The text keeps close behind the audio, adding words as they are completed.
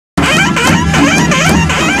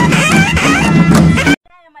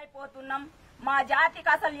జాతికి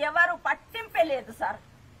అసలు ఎవరు పట్టింపే లేదు సార్.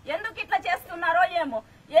 ఎందుకు ఇట్లా చేస్తున్నారో ఏమో.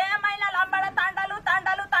 ఏమైనా లంబడ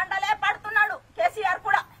తండలే పడుతున్నాడు కేసీఆర్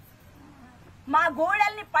కూడా. మా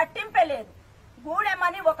గూడెల్ని పట్టింపే లేదు.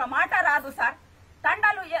 గూడెమని ఒక మాట రాదు సార్.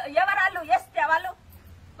 తండలు ఎవరాళ్ళు ఎస్టీ వాళ్ళు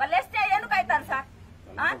ఎస్టీ ఎందుకు అవుతారు సార్?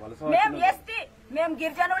 మేము ఎస్టీ, మేము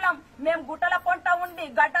గిరిజనులం, మేము గుట్టల పొంట ఉండి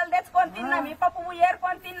గడ్డలు తెచ్చుకొని తిన్నాం, ఇప్ప పువ్వు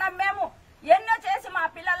ఏరుకొని తిన్నాం. మేము ఎన్నో చేసి మా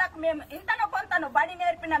పిల్లలకు మేము ఇంతనో కొంతను బడి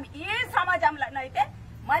నేర్పినాం. ఈ సమాజంలో అయితే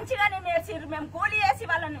మంచిగానే నేర్చిర్రు. మేము కూలి వేసి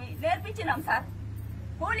వాళ్ళని నేర్పించినాం సార్.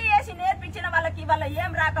 కూలి వేసి నేర్పించిన వాళ్ళకి ఇవాళ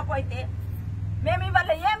ఏం రాకపోతే మేము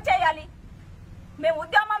ఇవాళ ఏం చేయాలి? మేము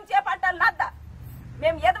ఉద్యమం చేపట్టాలి నద్దా.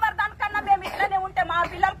 మేము ఎదువర్దానికన్నా మేము ఇట్లనే ఉంటే మా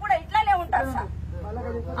పిల్లలు కూడా ఇట్లనే ఉంటారు సార్.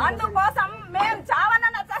 అందుకోసం మేము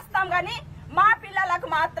చావనన్న చేస్తాం గాని మా పిల్లలకు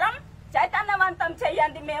మాత్రం చైతన్యవంతం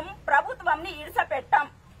చెయ్యండి. మేము ప్రభుత్వంని ఇడిసపెట్టాం.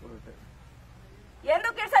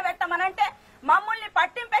 ఎందుకు ఇడిసపెట్టామనంటే మమ్మల్ని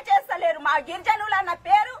పట్టింపే చేస్తలేరు. మా గిరిజనులు అన్న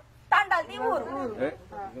పేరు, తండల్ది ఊరు.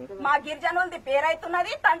 మా గిరిజనులది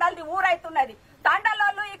పేరైతున్నది, తండల్ది ఊరైతున్నది.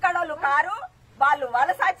 తండలోళ్ళు ఇక్కడోళ్ళు కారు, వాళ్ళు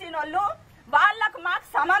వలసచ్చినోళ్ళు. వాళ్ళకు మాకు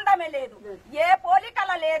సంబంధమే లేదు. ఏ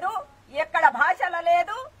పోలికల లేదు, ఎక్కడ భాషల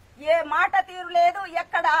లేదు, ఏ మాట తీరు లేదు,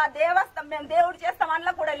 ఎక్కడ దేవస్థానం మేము దేవుడు చేస్తాం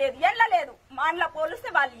అందులో కూడా లేదు. ఎండ్ల లేదు. మా అండ్ల పోలిస్తే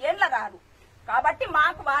వాళ్ళు ఎండ్ల రారు. కాబట్టి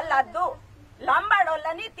మాకు వాళ్ళద్దు.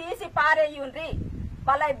 లంబడోళ్ళని తీసి పారేయుండ్రి.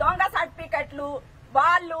 వాళ్ళ దొంగ సర్టిఫికెట్లు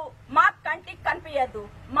వాళ్ళు మాకు కంటికి కనిపించద్దు.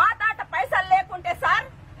 మా తాట పైసలు లేకుంటే సార్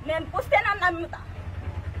నేను పుస్తేనని నమ్ముతా,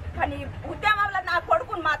 కానీ ఉద్యమంలో నా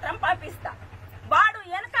కొడుకుని మాత్రం పంపిస్తా. వాడు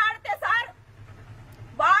వెనకాడితే సార్,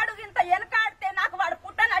 వాడు ఇంత వెనకాడితే నాకు వాడు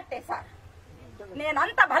పుట్టనట్టే సార్.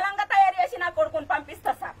 నేనంత బలంగా తయారు చేసి నా కొడుకుని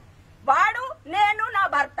పంపిస్తా సార్. వాడు, నేను, నా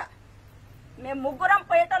భర్త, మేము ముగ్గురం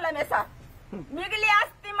పోయేటోళ్ళమే సార్. మిగిలి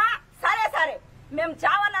ఆస్తిమా సరే మేము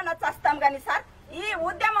చావనన్న చస్తాం గాని సార్ ఈ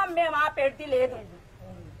ఉద్యమం మేము ఆపేది లేదు.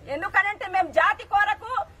 ఎందుకనంటే మేము జాతి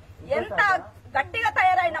కొరకు ఎంత గట్టిగా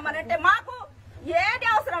తయారైనామనంటే మాకు ఏది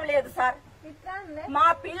అవసరం లేదు సార్. మా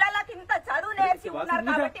పిల్లలకి ఇంత చదువు నేర్చి ఉన్నారు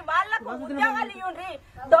కాబట్టి వాళ్లకు ఉద్యోగాలు ఇవ్వండి.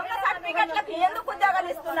 దొంగ సర్టిఫికెట్లకు ఎందుకు ఉద్యోగాలు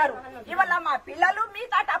ఇస్తున్నారు? ఇవాళ మా పిల్లలు మీ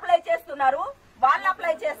తాట అప్లై చేస్తున్నారు, వాళ్ళు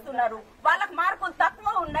అప్లై చేస్తున్నారు. వాళ్ళకి మార్కులు తక్కువ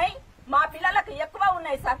ఉన్నాయి, మా పిల్లలకు ఎక్కువ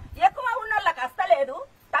ఉన్నాయి సార్. ఎక్కువ ఉన్న వాళ్ళకి వస్తలేదు,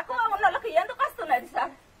 తక్కువ ఉన్న వాళ్ళకి ఎందుకు వస్తున్నది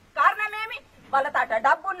సార్? కారణమేమి? వాళ్ళ తాట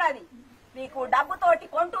డబ్బు ఉన్నది, మీకు డబ్బుతోటి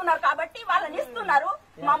కొంటున్నారు కాబట్టి వాళ్ళని ఇస్తున్నారు,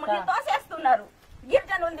 మమ్మల్ని తోసేస్తున్నారు.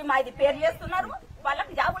 గిరిజనుంది మాది పేరు చేస్తున్నారు,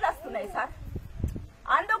 వాళ్ళకి జాబులు వస్తున్నాయి సార్.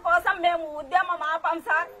 అందుకోసం మేము ఉద్యమం ఆపం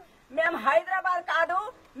సార్. మేము హైదరాబాద్ కాదు,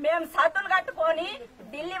 మేము సద్దులు కట్టుకొని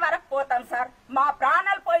ఢిల్లీ వరకు పోతాం సార్. మా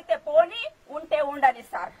ప్రాణాలు పోయితే పోని, ఉంటే ఉండని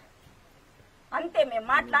సార్. అంతే మేము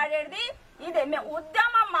మాట్లాడేది ఇదే. మేము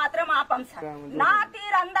ఉద్యమం మాత్రం ఆపం సార్. నా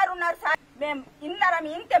తీరు అందరు ఉన్నారు సార్. మేము ఇందరం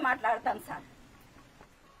ఇంతే మాట్లాడతాం సార్.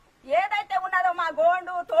 ఏదైతే ఉన్నదో మా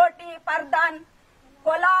గోండు, తోటి, పర్దాన్,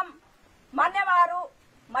 కొలాం, మన్నెవారు,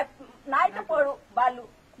 నాయకపోడు వాళ్ళు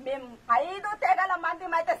మేము 5 తెగల మంది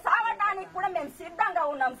అయితే సావటానికి కూడా మేము సిద్ధంగా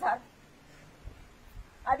ఉన్నాం సార్.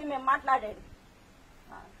 అది మేము మాట్లాడేది.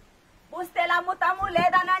 పుస్తెలు అమ్ముతాము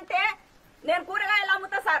లేదనంటే నేను కూరగాయలు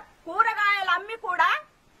అమ్ముతా సార్. కూరగాయలు అమ్మి కూడా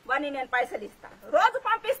వాడిని నేను పైసలు ఇస్తా, రోజు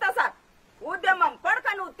పంపిస్తా సార్. ఉద్యమం కొడుక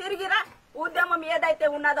నువ్వు తిరిగిరా, ఉద్యమం ఏదైతే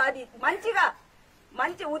ఉన్నదో అది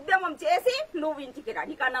మంచి ఉద్యమం చేసి నువ్వు ఇంటికి రా,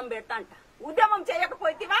 నీకు అన్నం పెడతా అంట. ఉద్యమం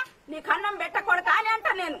చేయకపోతేవా నీకు అన్నం పెట్టకూడదు అని అంట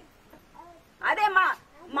నేను. అదే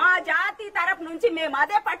మా జాతి తరపు నుంచి మేము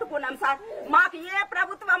అదే పట్టుకున్నాం సార్. మాకు ఏ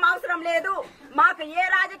ప్రభుత్వం అవసరం లేదు, మాకు ఏ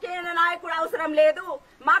రాజకీయ నాయకుడు అవసరం లేదు,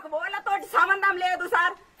 మాకు ఓళ్ళతోటి సంబంధం లేదు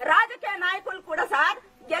సార్. రాజకీయ నాయకులు కూడా సార్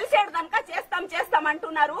గెలిచేడు కనుక చేస్తాం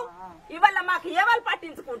అంటున్నారు. ఇవాళ మాకు ఎవరు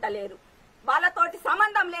పట్టించుకుంటలేరు, వాళ్ళతోటి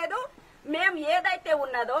సంబంధం లేదు. మేము ఏదైతే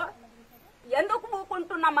ఉన్నదో ఎందుకు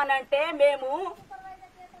ఊకుంటున్నామనంటే మేము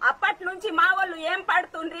అప్పటి నుంచి మా వాళ్ళు ఏం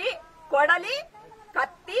పడుతుండ్రి, కొడలి,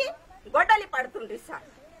 కత్తి, గొడ్డలి పడుతుండ్రి సార్.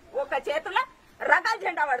 ఒక చేతుల రకాల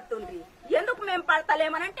జెండా పడుతుండ్రి. ఎందుకు మేము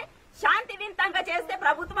పడతలేమనంటే శాంతివంతంగా చేస్తే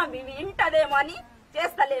ప్రభుత్వం వింటదేమో అని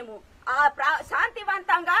చేస్తలేము. ఆ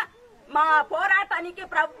శాంతివంతంగా మా పోరాటానికి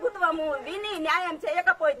ప్రభుత్వము విని న్యాయం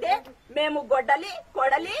చేయకపోతే మేము గొడ్డలి,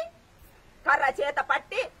 కొడలి, కర్ర చేత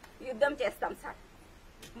పట్టి యుద్ధం చేస్తాం సార్.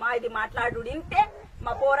 మా ఇది మాట్లాడు ఇంతే.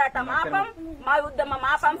 మా పోరాటం ఆపం, మా ఉద్యమం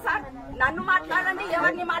ఆపం సార్. నన్ను మాట్లాడండి,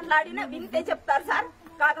 ఎవరిని మాట్లాడినా వింటే చెప్తారు సార్.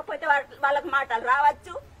 కాకపోతే వాళ్ళకి మాటలు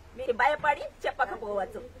రావచ్చు, మీరు భయపడి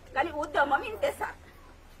చెప్పకపోవచ్చు, కానీ ఉద్యమం ఇంతే సార్.